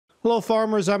Hello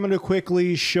farmers, I'm going to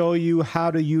quickly show you how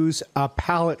to use a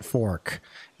pallet fork.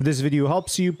 If this video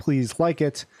helps you, please like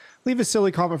it, leave a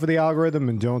silly comment for the algorithm,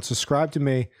 and don't subscribe to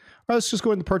me. All right, let's just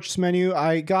go in the purchase menu.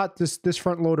 I got this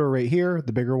front loader right here,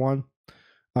 the bigger one.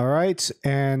 All right,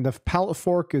 and the pallet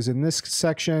fork is in this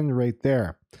section right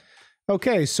there.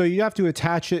 Okay, so you have to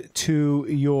attach it to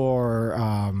your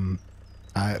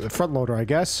front loader, I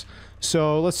guess.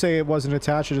 So let's say it wasn't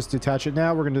attached, I just detach it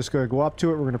now. We're going to just go up to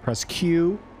it. We're going to press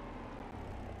Q.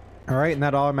 All right, and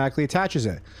that automatically attaches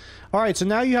it. All right, so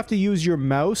now you have to use your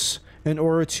mouse in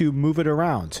order to move it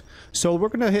around. So we're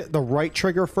going to hit the right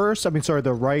trigger first.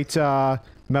 The right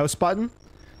mouse button.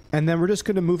 And then we're just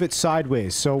going to move it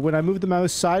sideways. So when I move the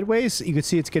mouse sideways, you can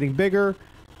see it's getting bigger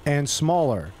and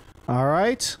smaller. All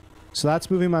right, so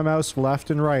that's moving my mouse left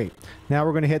and right. Now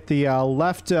we're going to hit the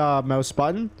left mouse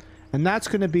button. And that's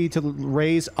going to be to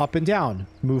raise up and down.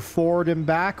 Move forward and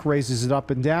back, raises it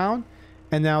up and down.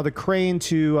 And now the crane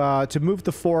to move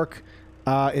the fork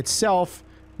itself,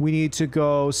 we need to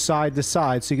go side to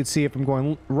side. So you can see if I'm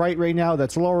going right now,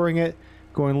 that's lowering it.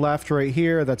 Going left right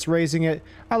here, that's raising it.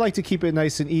 I like to keep it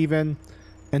nice and even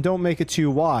and don't make it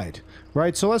too wide.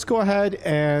 Right, so let's go ahead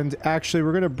and actually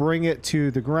we're going to bring it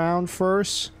to the ground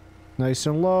first. Nice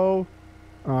and low.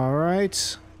 All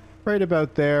right. Right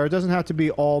about there. It doesn't have to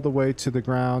be all the way to the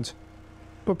ground,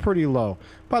 but pretty low.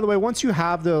 By the way, once you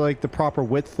have the proper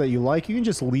width that you like, you can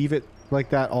just leave it like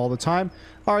that all the time.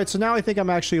 All right, so now I think I'm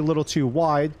actually a little too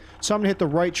wide. So I'm gonna hit the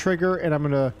right trigger and I'm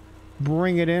gonna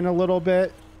bring it in a little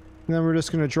bit. And then we're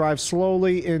just gonna drive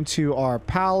slowly into our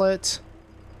pallet.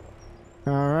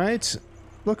 All right,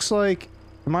 looks like,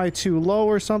 am I too low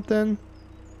or something?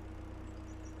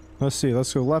 Let's see,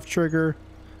 let's go left trigger.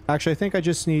 Actually, I think I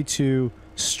just need to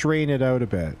strain it out a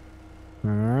bit.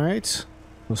 All right.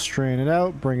 We'll strain it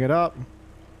out, bring it up,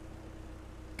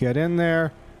 get in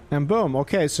there, and boom.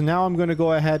 Okay, so now I'm going to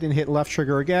go ahead and hit left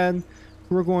trigger again.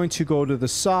 We're going to go to the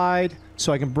side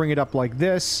so I can bring it up like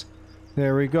this.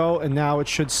 There we go, and now it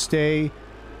should stay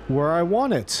where I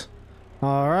want it.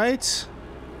 All right.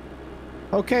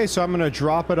 Okay, so I'm going to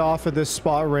drop it off at this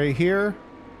spot right here.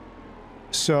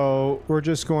 So we're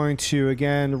just going to,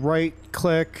 again, right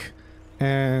click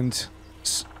and...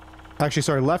 Actually,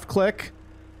 sorry, left click.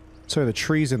 Sorry, the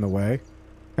tree's in the way.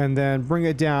 And then bring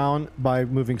it down by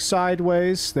moving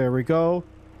sideways. There we go.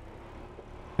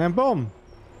 And boom.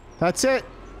 That's it.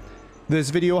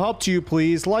 This video helped you.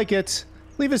 Please like it.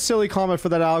 Leave a silly comment for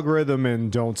that algorithm and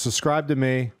don't subscribe to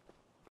me.